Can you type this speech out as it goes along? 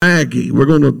Maggie. We're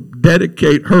going to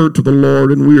dedicate her to the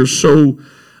Lord, and we are so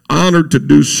honored to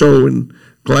do so and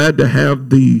glad to have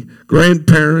the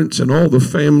grandparents and all the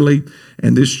family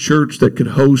and this church that could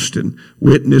host and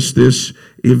witness this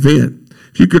event.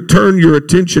 If you could turn your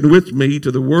attention with me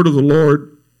to the word of the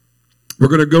Lord, we're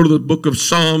going to go to the book of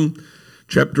Psalm,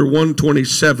 chapter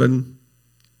 127,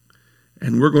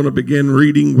 and we're going to begin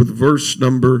reading with verse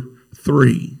number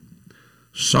 3.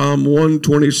 Psalm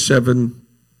 127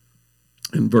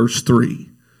 and verse 3.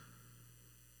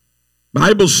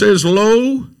 Bible says,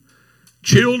 "Lo,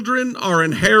 children are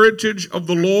an heritage of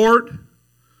the Lord,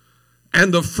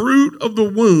 and the fruit of the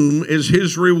womb is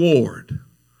his reward.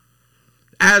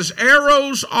 As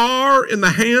arrows are in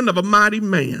the hand of a mighty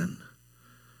man,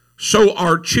 so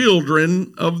are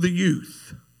children of the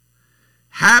youth.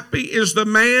 Happy is the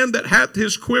man that hath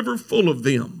his quiver full of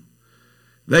them.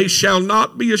 They shall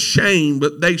not be ashamed,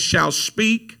 but they shall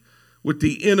speak with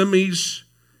the enemies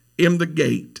in the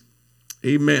gate."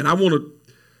 Amen. I want to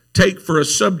take for a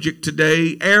subject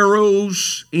today,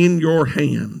 arrows in your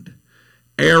hand.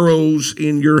 Arrows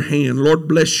in your hand. Lord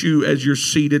bless you as you're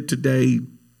seated today.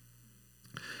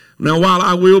 Now, while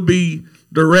I will be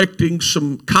directing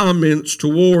some comments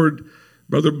toward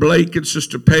Brother Blake and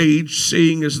Sister Paige,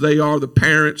 seeing as they are the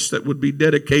parents that would be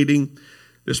dedicating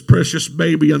this precious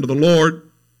baby unto the Lord,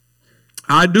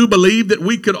 I do believe that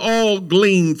we could all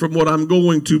glean from what I'm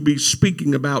going to be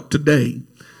speaking about today,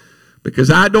 because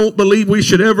I don't believe we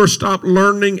should ever stop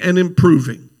learning and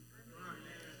improving.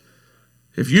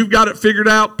 If you've got it figured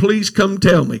out, please come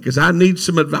tell me, because I need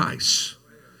some advice.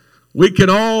 We can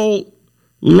all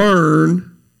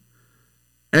learn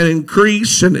and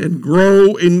increase and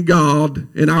grow in God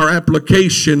in our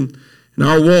application, in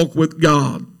our walk with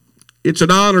God. It's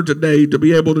an honor today to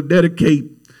be able to dedicate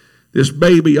this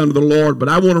baby unto the Lord, but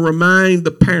I want to remind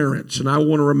the parents and I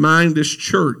want to remind this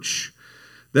church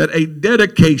that a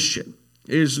dedication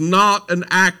is not an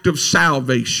act of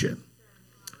salvation.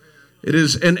 It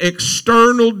is an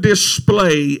external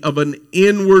display of an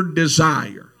inward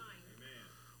desire.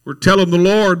 We're telling the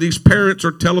Lord, these parents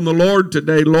are telling the Lord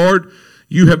today, "Lord,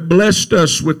 you have blessed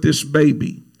us with this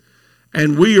baby,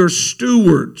 and we are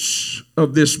stewards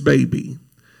of this baby.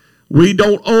 We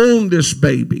don't own this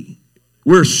baby.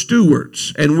 We're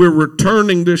stewards, and we're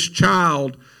returning this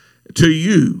child to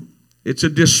you." It's a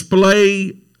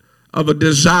display of a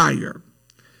desire.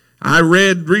 I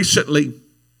read recently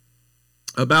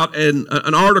about an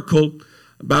article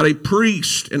about a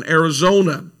priest in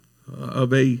Arizona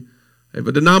of a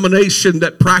denomination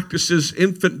that practices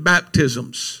infant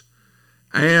baptisms.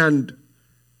 And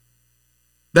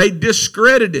they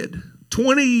discredited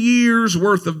 20 years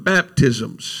worth of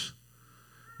baptisms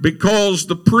because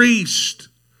the priest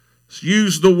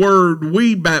used the word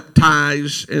 "we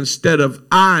baptize" instead of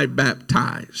 "I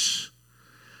baptize."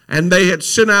 And they had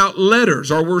sent out letters,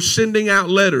 or were sending out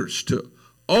letters to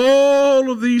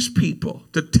all of these people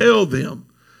to tell them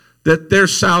that their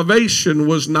salvation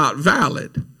was not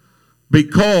valid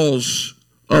because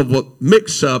of a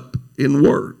mix-up in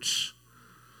words.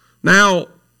 Now,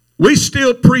 we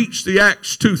still preach the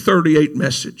Acts 2:38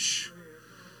 message.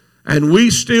 And we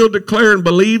still declare and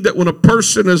believe that when a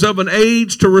person is of an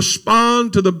age to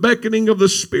respond to the beckoning of the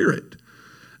Spirit,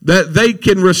 that they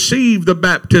can receive the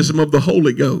baptism of the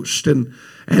Holy Ghost. And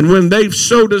when they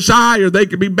so desire, they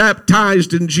can be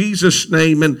baptized in Jesus'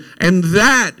 name. And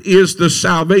that is the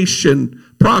salvation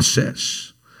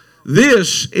process.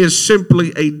 This is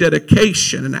simply a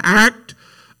dedication, an act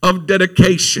of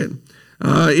dedication.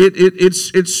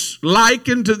 It's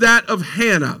likened to that of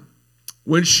Hannah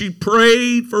when she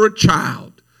prayed for a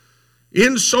child,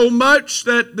 in so much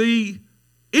that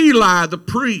Eli, the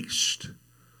priest,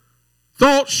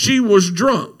 thought she was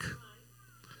drunk.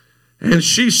 And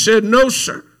she said, "No,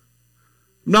 sir,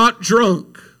 not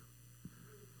drunk.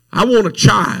 I want a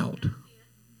child."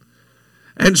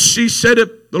 And she said,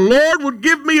 "If the Lord would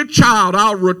give me a child,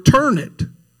 I'll return it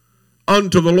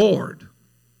unto the Lord."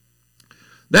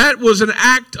 That was an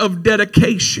act of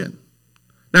dedication.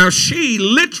 Now, she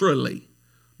literally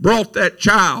brought that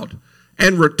child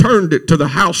and returned it to the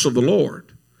house of the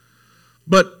Lord.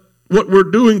 But what we're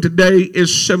doing today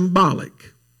is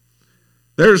symbolic.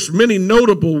 There's many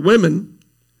notable women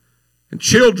and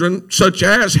children, such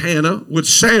as Hannah with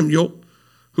Samuel,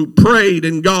 who prayed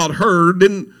and God heard.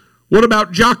 And what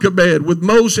about Jochebed with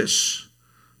Moses,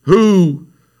 who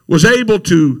was able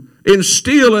to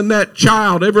instill in that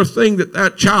child everything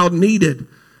that child needed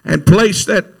and place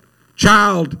that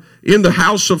child in the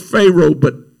house of Pharaoh?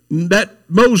 But that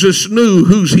Moses knew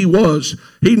whose he was.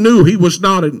 He knew he was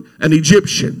not an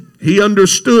Egyptian. He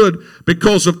understood,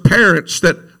 because of parents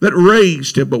that that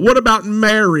raised him. But what about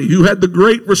Mary, who had the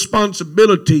great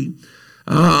responsibility,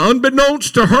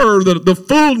 unbeknownst to her, the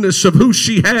fullness of who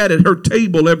she had at her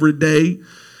table every day?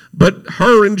 But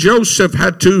her and Joseph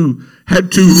had to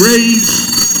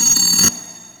raise,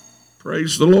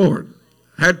 praise the Lord,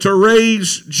 had to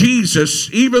raise Jesus,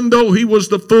 even though he was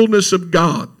the fullness of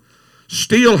God,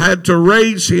 still had to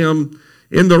raise him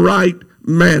in the right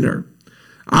manner.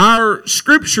 Our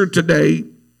scripture today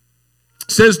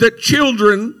says that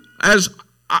children, as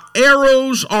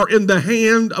arrows are in the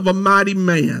hand of a mighty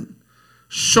man,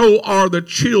 so are the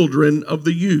children of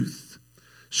the youth.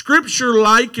 Scripture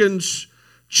likens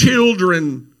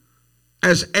children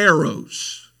as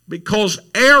arrows, because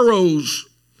arrows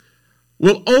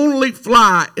will only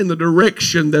fly in the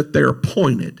direction that they're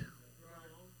pointed.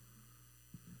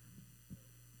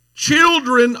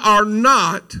 Children are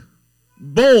not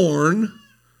born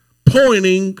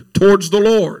pointing towards the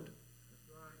Lord,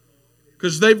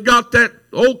 because they've got that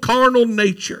old carnal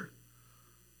nature.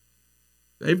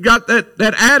 They've got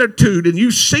that attitude, and you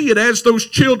see it as those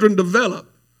children develop.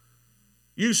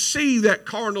 You see that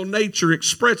carnal nature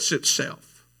express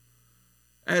itself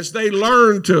as they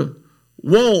learn to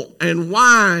want and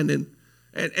whine,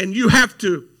 and you have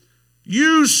to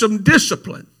use some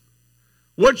discipline.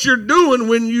 What you're doing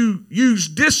when you use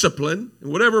discipline,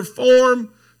 in whatever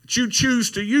form that you choose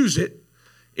to use it,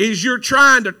 is you're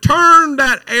trying to turn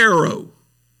that arrow.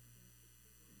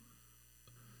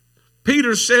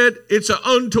 Peter said it's an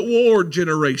untoward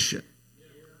generation.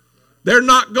 They're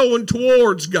not going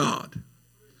towards God.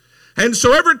 And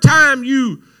so every time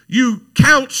you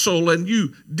counsel and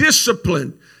you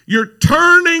discipline, you're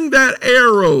turning that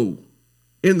arrow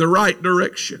in the right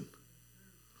direction.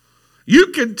 You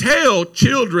can tell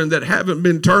children that haven't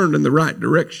been turned in the right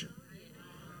direction.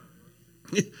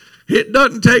 It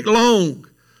doesn't take long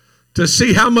to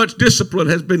see how much discipline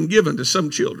has been given to some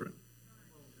children,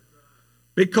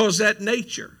 because that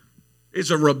nature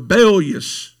is a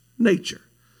rebellious nature.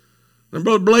 And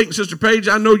Brother Blake and Sister Paige,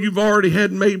 I know you've already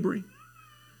had Mabry.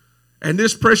 And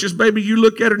this precious baby, you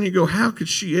look at her and you go, how could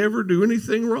she ever do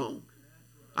anything wrong?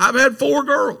 I've had 4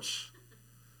 girls.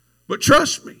 But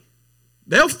trust me,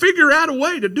 they'll figure out a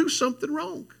way to do something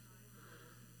wrong,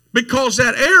 because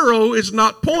that arrow is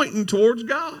not pointing towards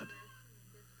God.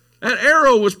 That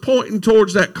arrow was pointing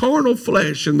towards that carnal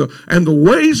flesh and the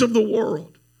ways of the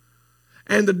world.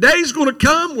 And the day's going to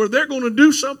come where they're going to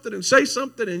do something and say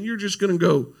something, and you're just going to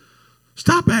go,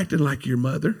 stop acting like your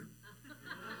mother.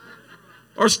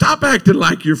 Or stop acting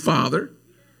like your father.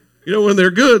 You know, when they're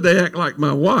good, they act like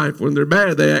my wife. When they're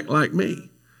bad, they act like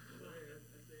me.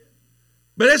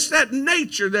 But it's that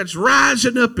nature that's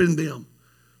rising up in them.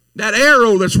 That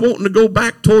arrow that's wanting to go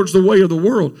back towards the way of the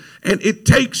world. And it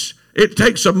takes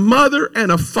a mother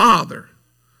and a father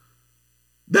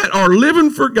that are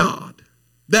living for God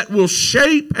that will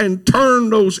shape and turn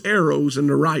those arrows in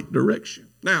the right direction.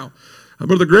 Now,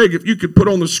 Brother Greg, if you could put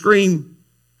on the screen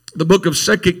the book of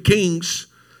 2 Kings,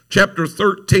 chapter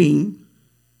 13.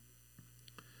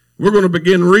 We're going to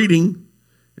begin reading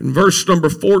in verse number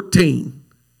 14.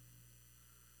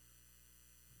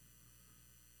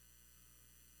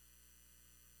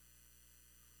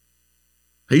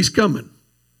 He's coming.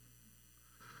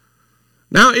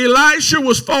 Now Elisha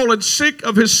was fallen sick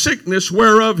of his sickness,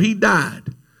 whereof he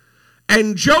died.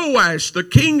 And Joash, the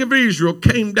king of Israel,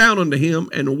 came down unto him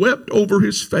and wept over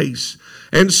his face,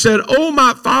 and said, O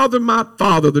my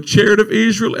father, the chariot of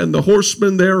Israel, and the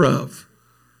horsemen thereof.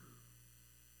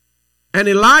 And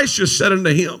Elisha said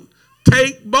unto him,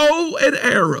 Take bow and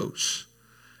arrows.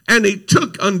 And he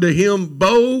took unto him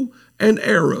bow and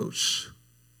arrows.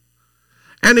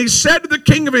 And he said to the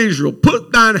king of Israel,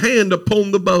 Put thine hand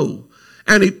upon the bow.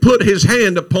 And he put his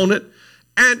hand upon it.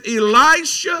 And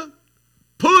Elisha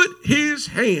put his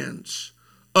hands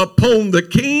upon the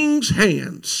king's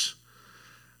hands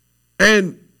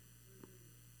and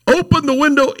opened the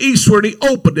window eastward. He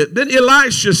opened it. Then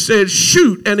Elisha said,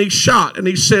 Shoot. And he shot. And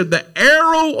he said, The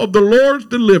arrow of the Lord's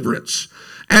deliverance,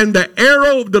 and the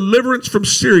arrow of deliverance from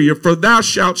Syria, for thou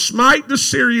shalt smite the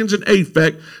Syrians in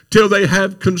Aphek till they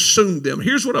have consumed them.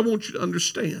 Here's what I want you to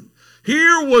understand.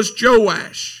 Here was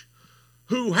Joash,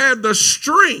 who had the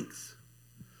strength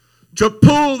to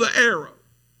pull the arrow.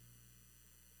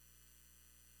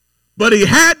 But he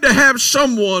had to have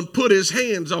someone put his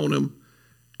hands on him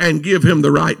and give him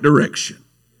the right direction.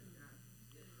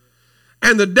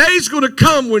 And the day's going to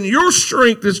come when your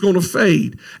strength is going to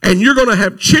fade, and you're going to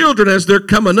have children as they're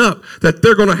coming up, that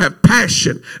they're going to have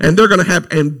passion, and they're going to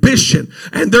have ambition,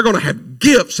 and they're going to have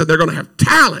gifts, and they're going to have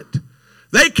talent.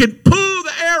 They can pull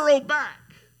the arrow back,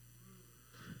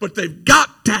 but they've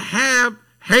got to have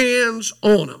hands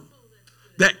on them.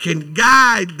 that can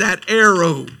guide that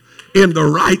arrow in the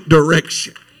right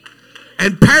direction.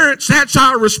 And parents, that's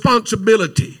our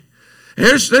responsibility.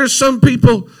 There's some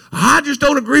people, I just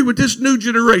don't agree with this new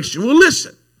generation. Well,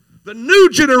 listen, the new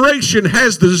generation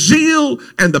has the zeal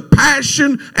and the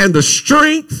passion and the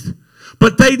strength,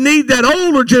 but they need that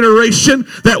older generation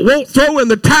that won't throw in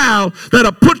the towel,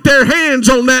 that'll put their hands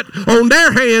on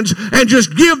their hands and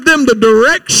just give them the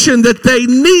direction that they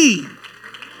need.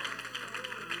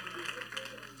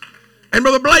 And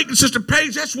Brother Blake and Sister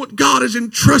Paige, that's what God has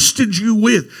entrusted you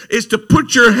with, is to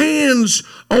put your hands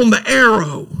on the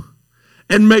arrow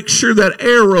and make sure that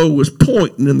arrow is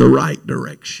pointing in the right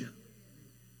direction.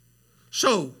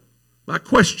 So, my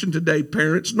question today,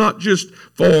 parents, not just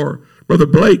for Brother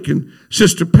Blake and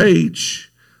Sister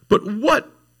Paige, but what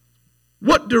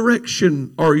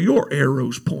direction are your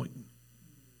arrows pointing?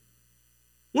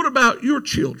 What about your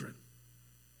children?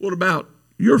 What about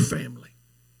your family?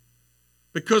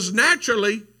 Because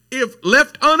naturally, if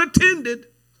left unattended,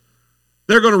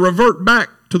 they're going to revert back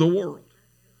to the world.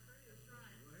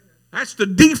 That's the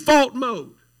default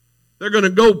mode. They're going to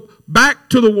go back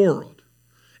to the world.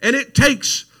 And it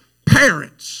takes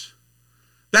parents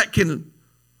that can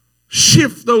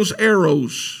shift those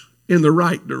arrows in the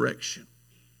right direction.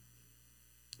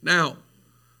 Now,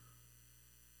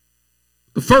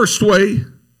 the first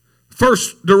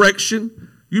direction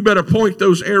you better point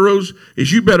those arrows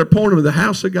is you better point them to the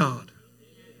house of God.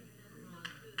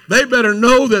 They better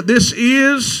know that this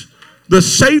is the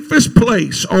safest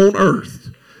place on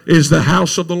earth, is the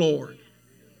house of the Lord.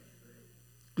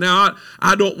 Now,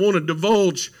 I don't want to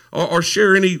divulge or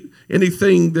share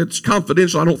anything that's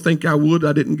confidential. I don't think I would.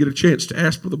 I didn't get a chance to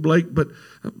ask Brother Blake, but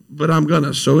I'm going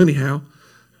to. So anyhow.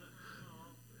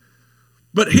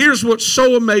 But here's what's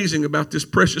so amazing about this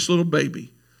precious little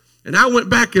baby. And I went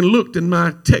back and looked in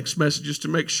my text messages to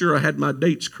make sure I had my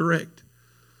dates correct.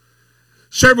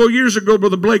 Several years ago,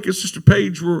 Brother Blake and Sister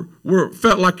Paige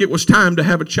felt like it was time to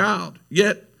have a child.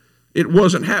 Yet, it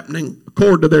wasn't happening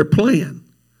according to their plan.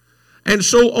 And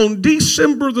so on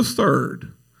December the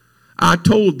 3rd, I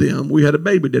told them we had a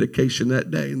baby dedication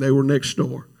that day, and they were next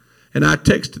door. And I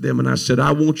texted them and I said,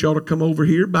 I want y'all to come over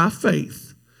here by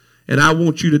faith. And I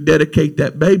want you to dedicate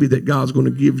that baby that God's going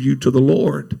to give you to the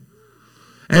Lord.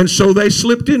 And so they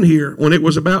slipped in here when it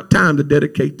was about time to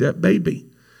dedicate that baby.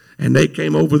 And they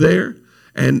came over there,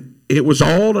 and it was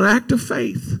all an act of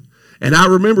faith. And I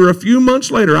remember a few months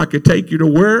later, I could take you to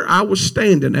where I was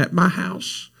standing at my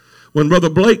house when Brother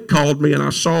Blake called me and I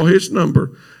saw his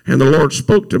number, and the Lord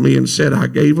spoke to me and said, I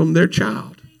gave them their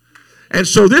child. And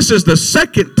so this is the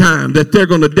second time that they're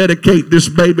going to dedicate this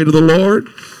baby to the Lord.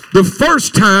 The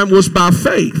first time was by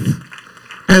faith.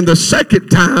 And the second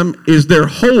time is they're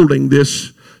holding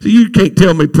this. So you can't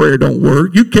tell me prayer don't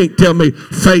work. You can't tell me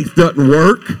faith doesn't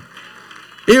work.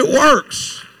 It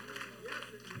works.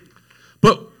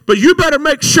 But you better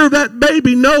make sure that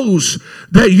baby knows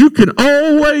that you can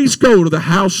always go to the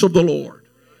house of the Lord.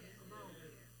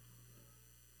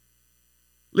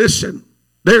 Listen,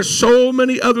 there's so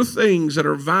many other things that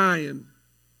are vying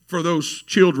for those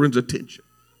children's attention.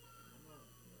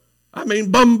 I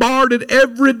mean, bombarded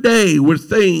every day with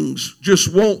things,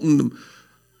 just wanting them.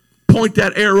 Point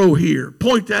that arrow here.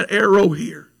 Point that arrow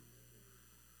here.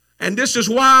 And this is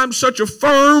why I'm such a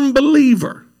firm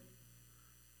believer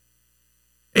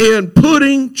in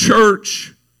putting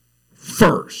church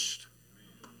first.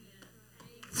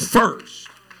 First.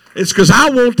 It's because I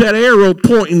want that arrow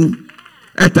pointing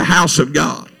at the house of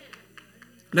God.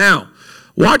 Now,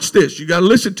 watch this. You got to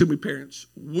listen to me, parents.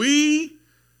 We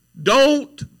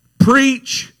don't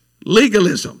preach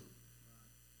legalism.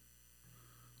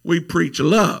 We preach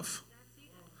love.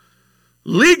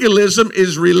 Legalism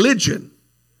is religion.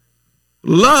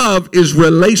 Love is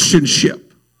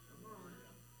relationship.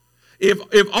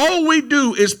 If all we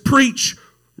do is preach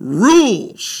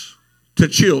rules to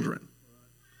children,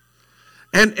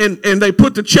 and they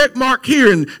put the check mark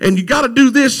here, and you got to do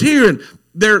this here, and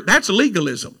there, that's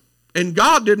legalism. And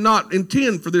God did not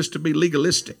intend for this to be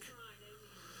legalistic.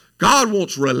 God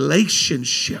wants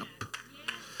relationship.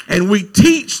 And we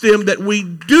teach them that we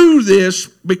do this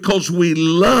because we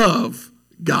love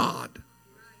God.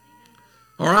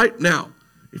 All right? Now,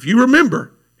 if you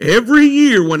remember, every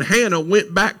year when Hannah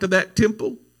went back to that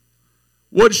temple,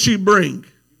 what did she bring?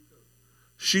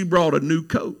 She brought a new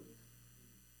coat.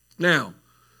 Now,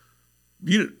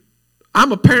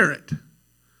 I'm a parent.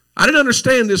 I didn't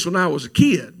understand this when I was a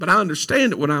kid, but I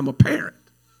understand it when I'm a parent.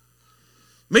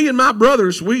 Me and my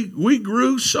brothers, we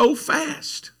grew so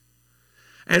fast.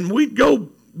 And we'd go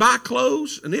buy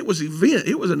clothes, and it was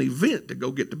an event to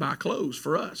go get to buy clothes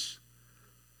for us.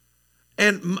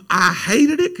 And I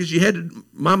hated it because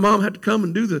my mom had to come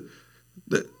and do the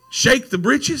shake the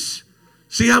britches.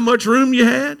 See how much room you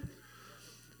had?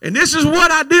 And this is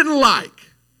what I didn't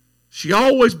like. She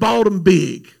always bought them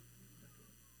big.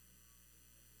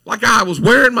 Like I was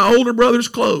wearing my older brother's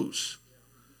clothes.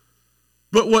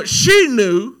 But what she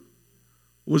knew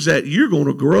was that you're going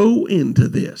to grow into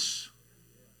this.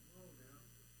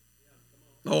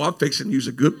 Oh, I'm fixing to use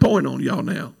a good point on y'all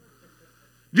now.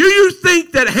 Do you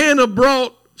think that Hannah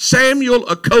brought Samuel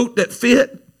a coat that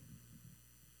fit?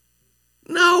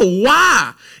 No.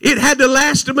 Why? It had to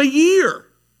last him a year.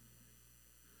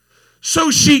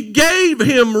 So she gave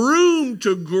him room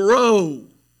to grow.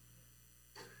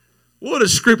 What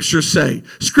does Scripture say?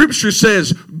 Scripture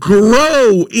says,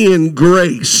 grow in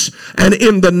grace and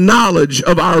in the knowledge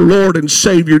of our Lord and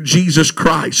Savior Jesus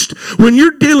Christ. When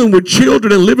you're dealing with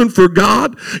children and living for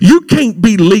God, you can't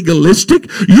be legalistic.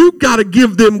 You've got to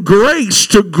give them grace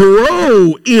to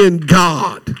grow in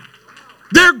God.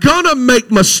 They're going to make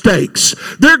mistakes.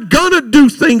 They're going to do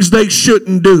things they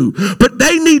shouldn't do. But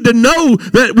they need to know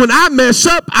that when I mess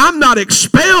up, I'm not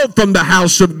expelled from the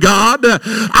house of God.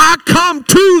 I come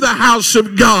to the house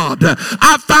of God.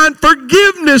 I find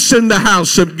forgiveness in the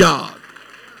house of God.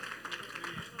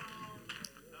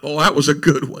 Oh, that was a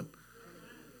good one.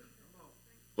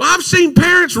 Well, I've seen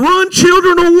parents run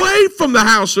children away from the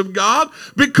house of God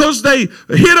because they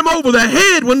hit them over the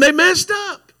head when they messed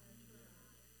up.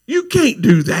 You can't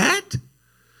do that.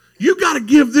 You got to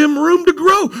give them room to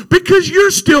grow because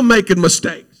you're still making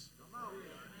mistakes.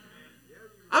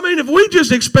 I mean, if we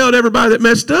just expelled everybody that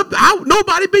messed up,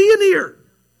 nobody be in here.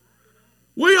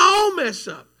 We all mess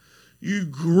up. You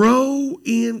grow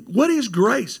in, what is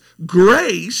grace?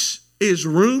 Grace is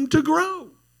room to grow.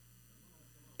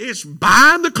 It's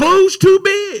buying the clothes too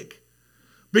big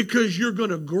because you're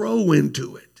going to grow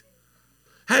into it.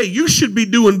 Hey, you should be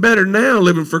doing better now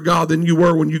living for God than you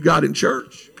were when you got in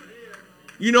church.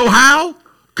 You know how?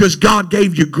 Because God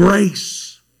gave you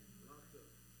grace.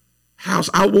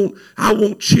 I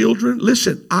want children.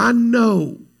 Listen, I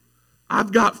know.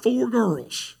 I've got 4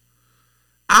 girls.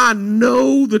 I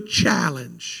know the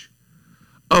challenge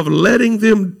of letting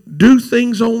them do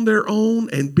things on their own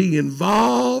and be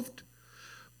involved,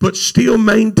 but still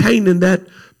maintaining that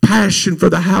passion for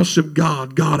the house of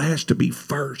God. God has to be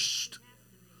first.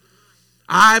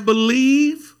 I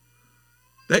believe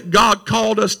that God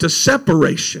called us to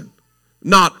separation,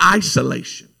 not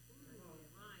isolation.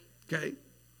 Okay?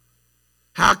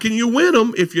 How can you win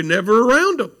them if you're never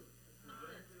around them?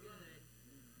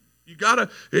 You gotta,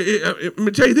 let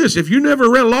me tell you this, if you're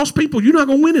never around lost people, you're not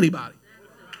going to win anybody.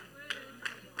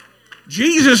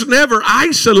 Jesus never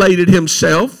isolated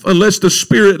himself unless the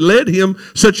Spirit led him,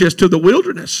 such as to the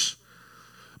wilderness.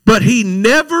 But he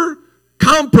never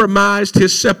compromised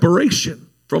his separation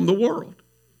from the world.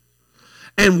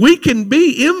 And we can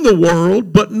be in the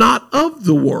world, but not of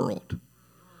the world.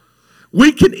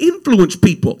 We can influence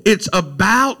people. It's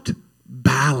about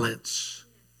balance.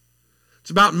 It's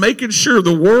about making sure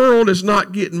the world is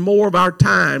not getting more of our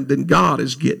time than God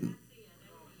is getting.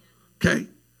 Okay?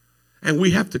 And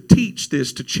we have to teach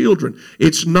this to children.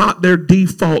 It's not their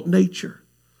default nature.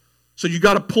 So you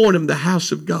got to point them to the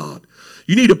house of God.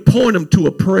 You need to point them to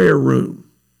a prayer room.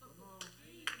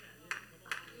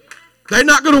 They're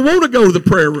not going to want to go to the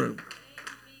prayer room.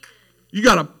 You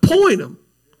got to point them.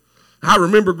 I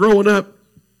remember growing up,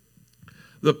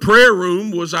 the prayer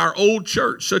room was our old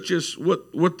church, such as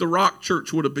what the Rock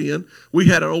Church would have been. We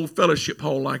had an old fellowship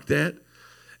hall like that.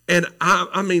 And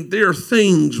I mean, there are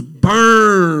things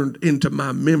burned into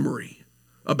my memory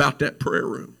about that prayer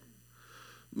room.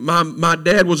 My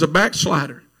dad was a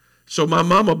backslider. So my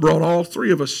mama brought all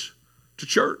 3 of us to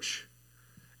church.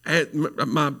 And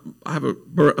I have a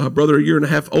brother a year and a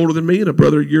half older than me and a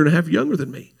brother a year and a half younger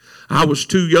than me. I was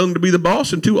too young to be the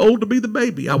boss and too old to be the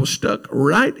baby. I was stuck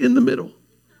right in the middle.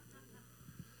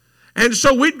 And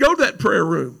so we'd go to that prayer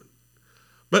room.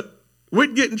 But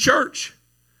we'd get in church.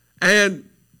 And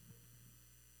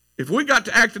if we got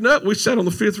to acting up, we sat on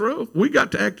the 5th row. If we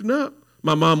got to acting up,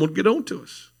 my mom would get on to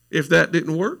us. If that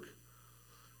didn't work,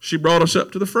 she brought us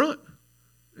up to the front.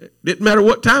 It didn't matter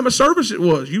what time of service it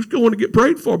was. You was going to get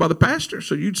prayed for by the pastor,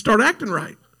 so you'd start acting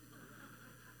right.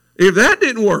 If that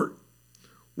didn't work,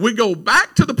 we go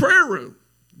back to the prayer room,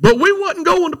 but we wasn't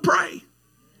going to pray.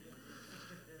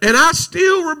 And I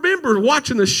still remember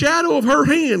watching the shadow of her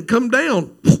hand come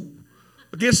down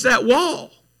against that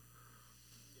wall.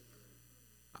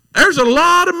 There's a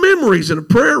lot of memories in a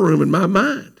prayer room in my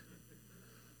mind.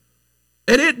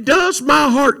 And it does my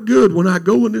heart good when I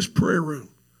go in this prayer room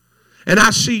and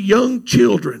I see young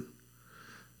children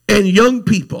and young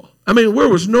people. I mean, there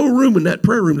was no room in that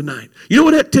prayer room tonight. You know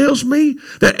what that tells me?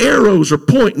 That arrows are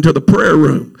pointing to the prayer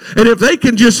room. And if they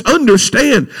can just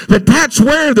understand that that's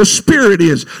where the Spirit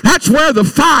is, that's where the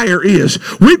fire is,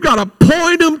 we've got to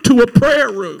point them to a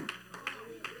prayer room.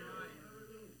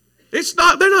 It's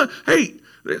not, they're not, hey,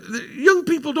 young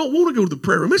people don't want to go to the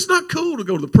prayer room. It's not cool to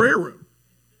go to the prayer room.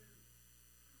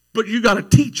 But you got to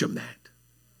teach them that.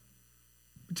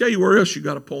 I'll tell you where else you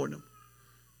got to point them.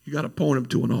 You got to point them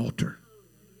to an altar.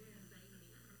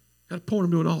 Got to point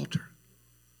them to an altar.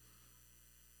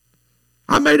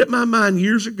 I made up my mind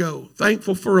years ago,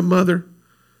 thankful for a mother.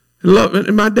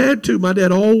 And my dad too. My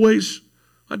dad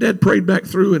prayed back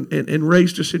through and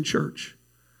raised us in church.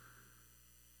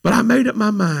 But I made up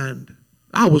my mind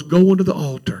I was going to the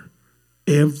altar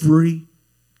every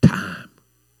time.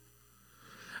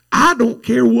 I don't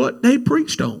care what they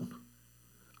preached on.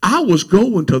 I was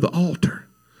going to the altar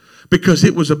because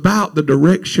it was about the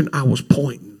direction I was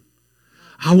pointing.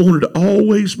 I wanted to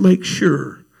always make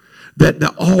sure that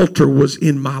the altar was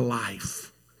in my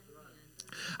life.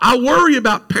 I worry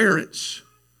about parents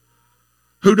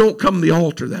who don't come to the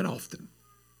altar that often.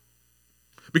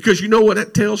 Because you know what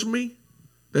that tells me?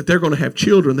 That they're going to have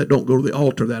children that don't go to the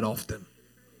altar that often.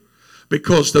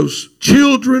 Because those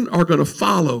children are going to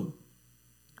follow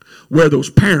where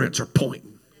those parents are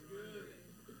pointing.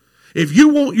 If you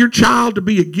want your child to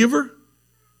be a giver,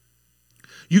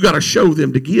 you got to show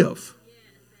them to give.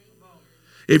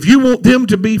 If you want them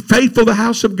to be faithful to the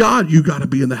house of God, you got to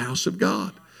be in the house of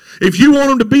God. If you want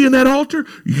them to be in that altar,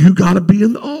 you got to be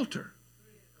in the altar.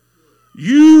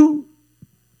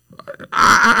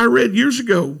 I read years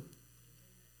ago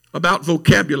about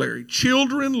vocabulary.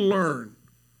 Children learn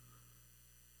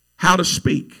how to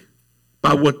speak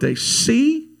by what they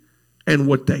see and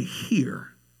what they hear.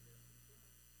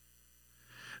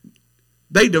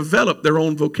 They develop their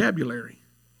own vocabulary.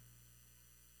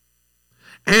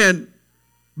 And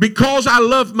because I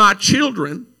love my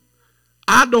children,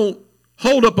 I don't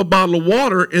hold up a bottle of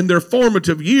water in their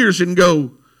formative years and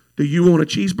go, "Do you want a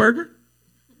cheeseburger?"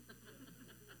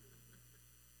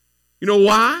 You know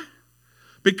why?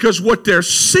 Because what they're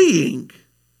seeing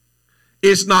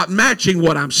is not matching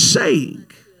what I'm saying.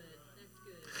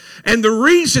 And the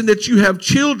reason that you have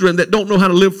children that don't know how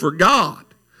to live for God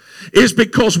is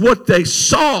because what they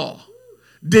saw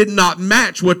did not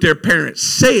match what their parents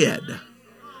said.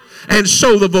 And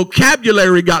so the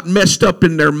vocabulary got messed up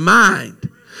in their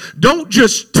mind. Don't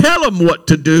just tell them what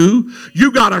to do.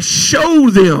 You got to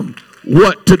show them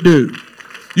what to do.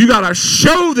 You got to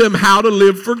show them how to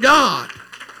live for God.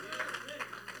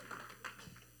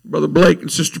 Brother Blake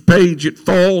and Sister Paige, it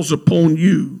falls upon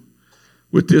you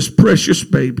with this precious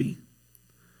baby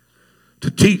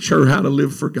to teach her how to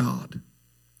live for God.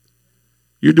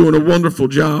 You're doing a wonderful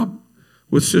job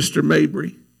with Sister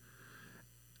Mabry.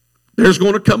 There's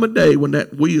going to come a day when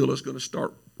that wheel is going to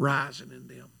start rising in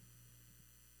them.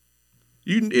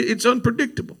 It's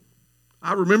unpredictable.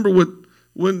 I remember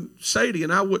when Sadie,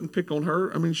 and I wouldn't pick on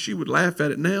her. I mean, she would laugh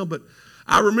at it now, but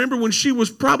I remember when she was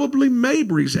probably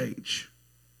Mabry's age,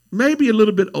 maybe a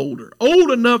little bit older, old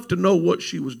enough to know what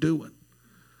she was doing.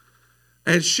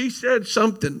 And she said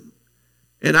something,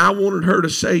 and I wanted her to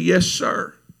say, "Yes,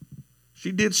 sir."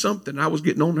 She did something. I was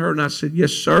getting on her, and I said,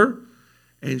 "Yes, sir."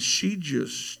 And she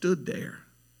just stood there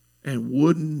and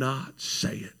would not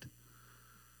say it.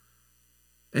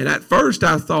 And at first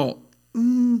I thought,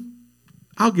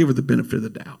 I'll give her the benefit of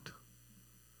the doubt.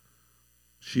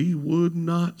 She would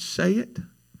not say it.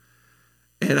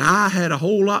 And I had a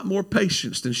whole lot more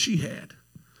patience than she had.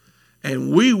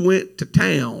 And we went to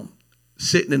town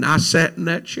I sat in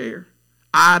that chair.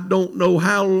 I don't know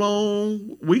how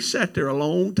long. We sat there a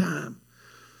long time.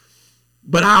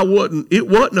 But it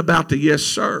wasn't about the yes,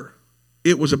 sir.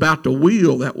 It was about the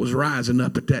wheel that was rising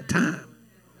up at that time.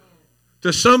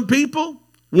 To some people,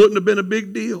 wouldn't have been a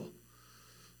big deal.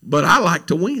 But I like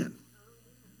to win.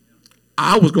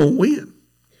 I was going to win.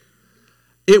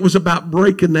 It was about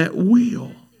breaking that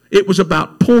wheel. It was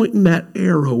about pointing that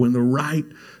arrow in the right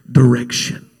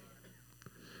direction.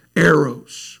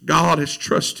 Arrows. God has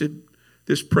trusted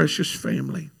this precious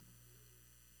family.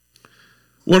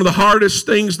 One of the hardest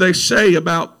things they say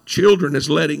about children is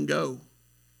letting go.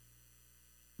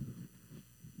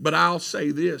 But I'll say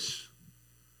this.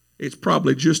 It's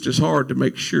probably just as hard to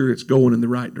make sure it's going in the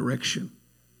right direction.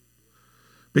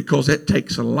 Because it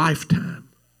takes a lifetime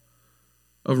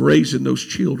of raising those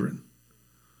children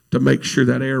to make sure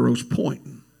that arrow's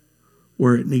pointing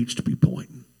where it needs to be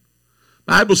pointing.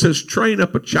 The Bible says, train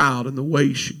up a child in the way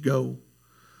he should go,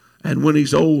 and when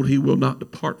he's old, he will not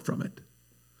depart from it.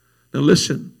 Now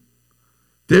listen,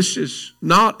 this is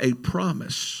not a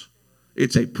promise.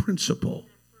 It's a principle.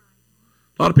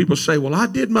 A lot of people say, well, I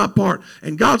did my part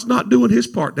and God's not doing his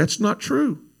part. That's not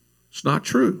true. It's not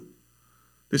true.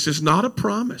 This is not a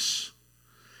promise.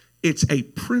 It's a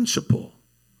principle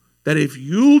that if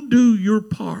you'll do your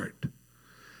part,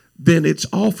 then it's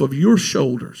off of your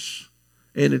shoulders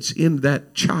and it's in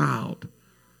that child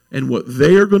and what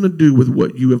they're going to do with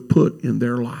what you have put in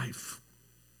their life.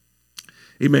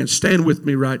 Amen. Stand with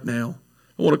me right now.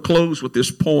 I want to close with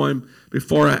this poem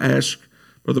before I ask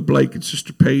Brother Blake and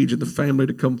Sister Paige and the family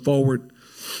to come forward.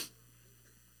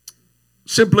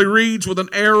 Simply reads, with an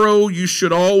arrow you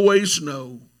should always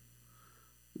know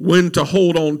when to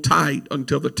hold on tight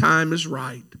until the time is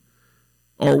right,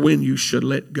 or when you should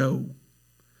let go.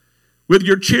 With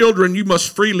your children you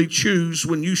must freely choose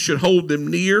when you should hold them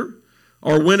near,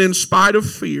 or when in spite of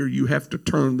fear you have to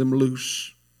turn them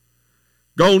loose.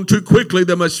 Gone too quickly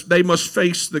they must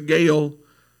face the gale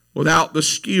without the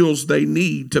skills they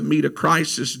need to meet a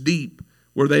crisis deep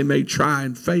where they may try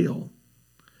and fail.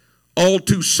 All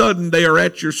too sudden they are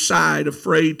at your side,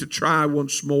 afraid to try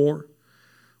once more.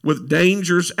 With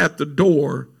dangers at the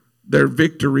door, their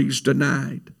victories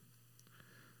denied.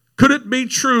 Could it be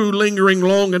true, lingering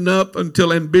long enough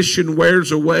until ambition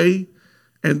wears away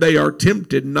and they are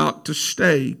tempted not to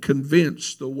stay,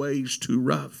 convinced the way's too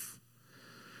rough?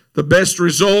 The best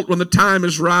result when the time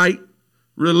is right,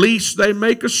 release they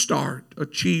make a start,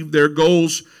 achieve their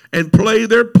goals and play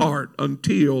their part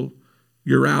until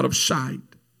you're out of sight.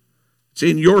 It's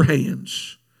in your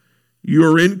hands.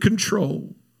 You're in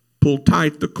control. Pull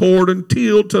tight the cord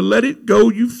until to let it go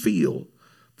you feel,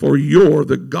 for you're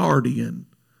the guardian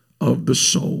of the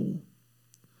soul.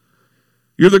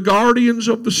 You're the guardians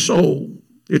of the soul.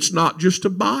 It's not just a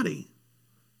body.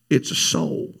 It's a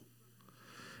soul.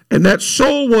 And that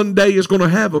soul one day is going to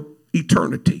have an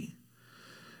eternity.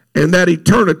 And that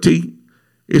eternity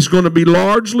is going to be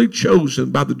largely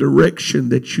chosen by the direction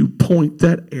that you point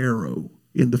that arrow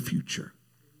in the future.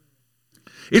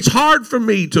 It's hard for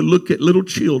me to look at little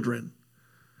children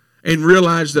and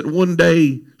realize that one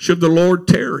day, should the Lord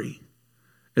tarry,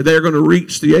 they're going to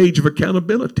reach the age of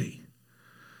accountability.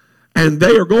 And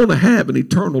they are going to have an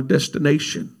eternal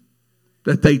destination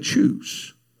that they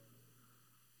choose.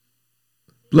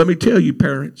 Let me tell you,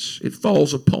 parents, it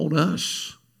falls upon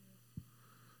us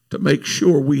to make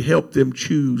sure we help them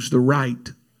choose the right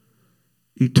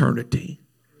eternity,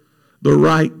 the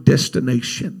right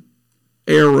destination.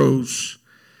 Arrows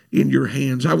in your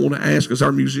hands. I want to ask, as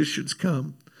our musicians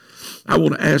come, I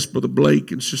want to ask Brother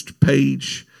Blake and Sister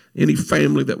Paige, any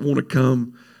family that want to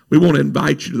come, we want to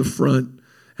invite you to the front.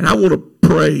 And I want to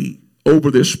pray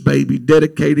over this baby,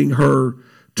 dedicating her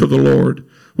to the Lord.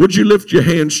 Would you lift your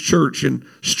hands, church, and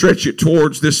stretch it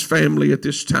towards this family at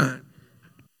this time?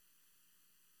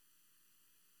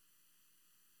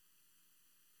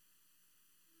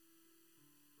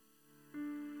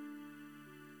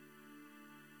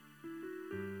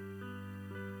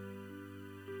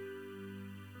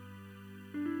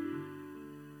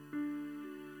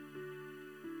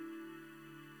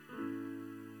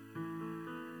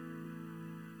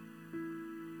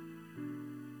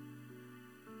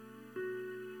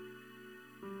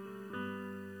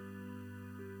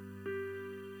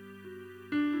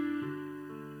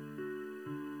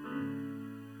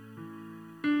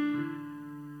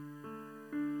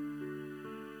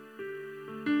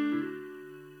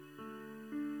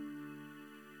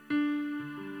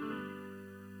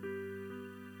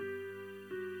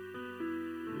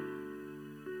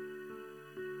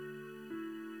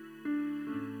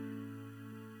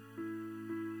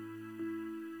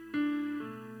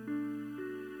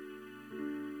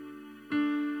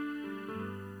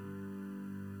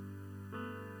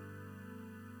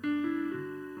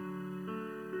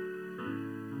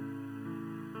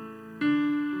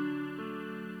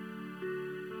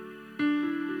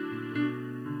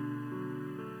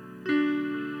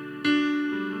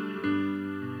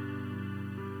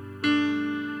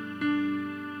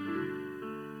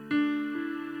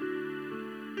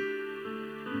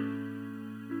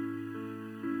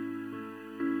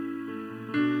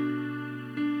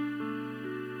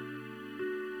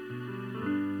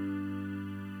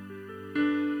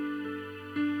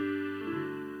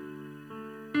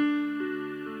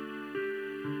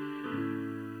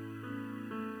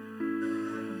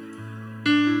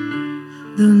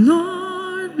 The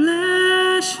Lord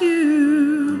bless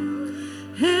you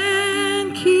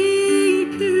and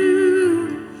keep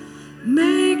you,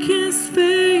 make his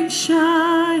face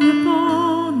shine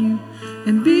upon you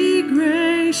and be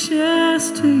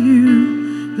gracious to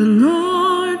you. The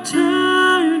Lord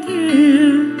turn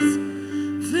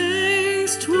his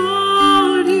face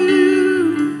toward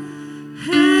you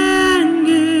and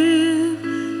give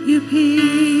you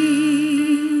peace.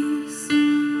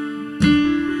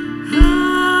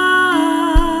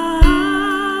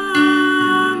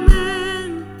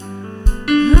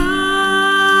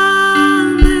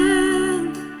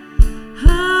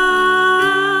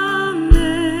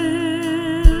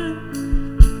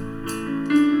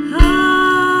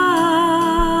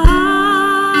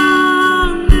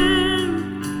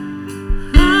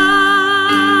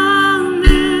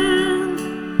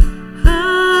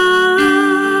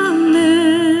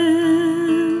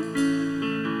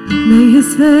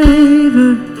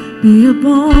 be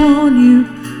upon you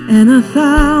and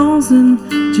 1,000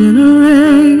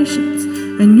 generations,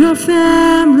 and your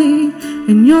family,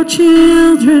 and your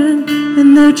children,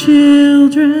 and their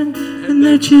children, and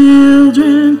their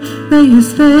children. May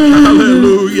his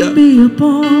favor be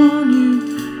upon you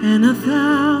and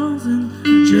 1,000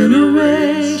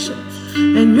 generations,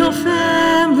 and your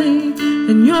family,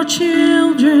 and your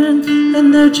children,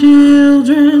 and their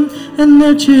children, and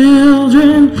their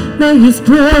children. May his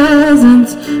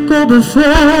presence go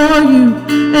before you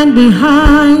and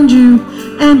behind you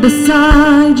and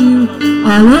beside you,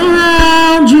 all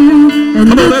around you. And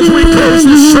come on, as we close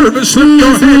this service, lift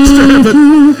your hands to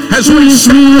heaven as we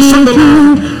sing the song of the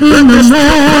Lord. Let this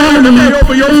prayer today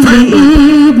over your family.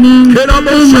 In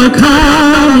your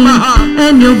coming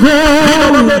and your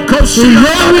going, in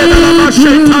your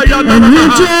weeping and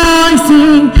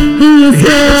rejoicing. He is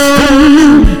for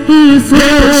you. He is for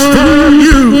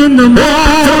you. In the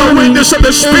morning, witness of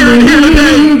the Spirit here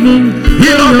today. In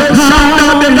your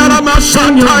coming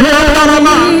and your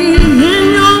going, in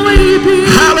your weeping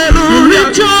and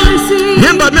rejoicing.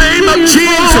 In the name of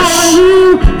Jesus,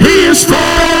 He is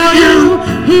for you.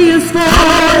 He is for you.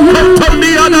 He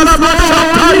is for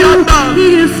you. He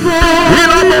is for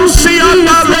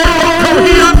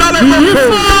you.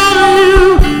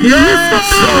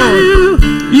 Yes, Lord.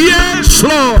 Yes,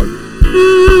 Lord.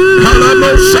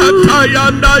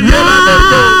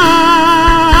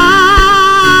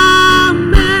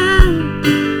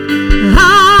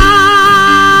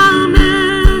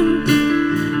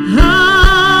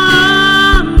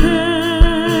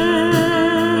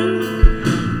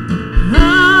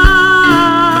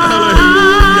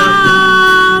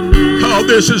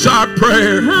 This is our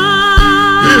prayer.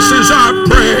 This is our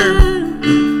prayer.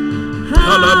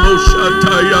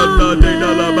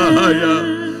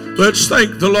 Let's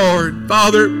thank the Lord.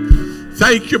 Father,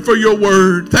 thank you for your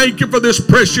word. Thank you for this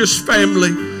precious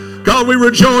family. God, we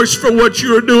rejoice for what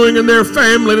you are doing in their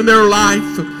family and in their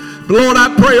life. Lord, I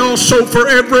pray also for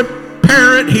every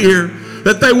parent here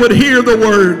that they would hear the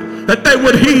word, that they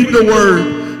would heed the word.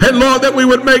 And Lord, that we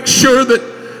would make sure that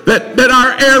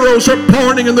our arrows are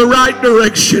pointing in the right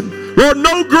direction. Lord,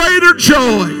 no greater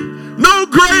joy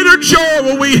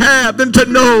will we have than to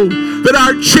know that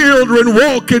our children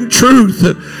walk in truth,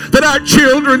 that our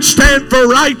children stand for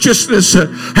righteousness,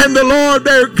 and the Lord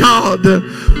their God.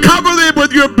 Cover them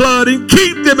with your blood and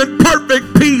keep them in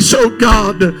perfect peace, oh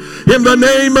God. In the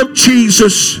name of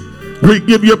Jesus, we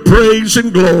give you praise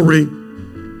and glory.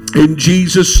 In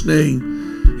Jesus'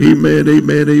 name, amen,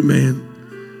 amen, amen.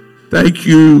 Thank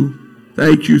you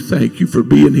for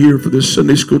being here for this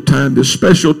Sunday school time, this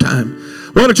special time.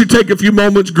 Why don't you take a few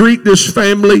moments, greet this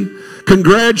family,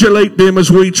 congratulate them as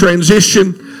we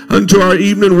transition unto our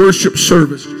evening worship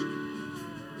service.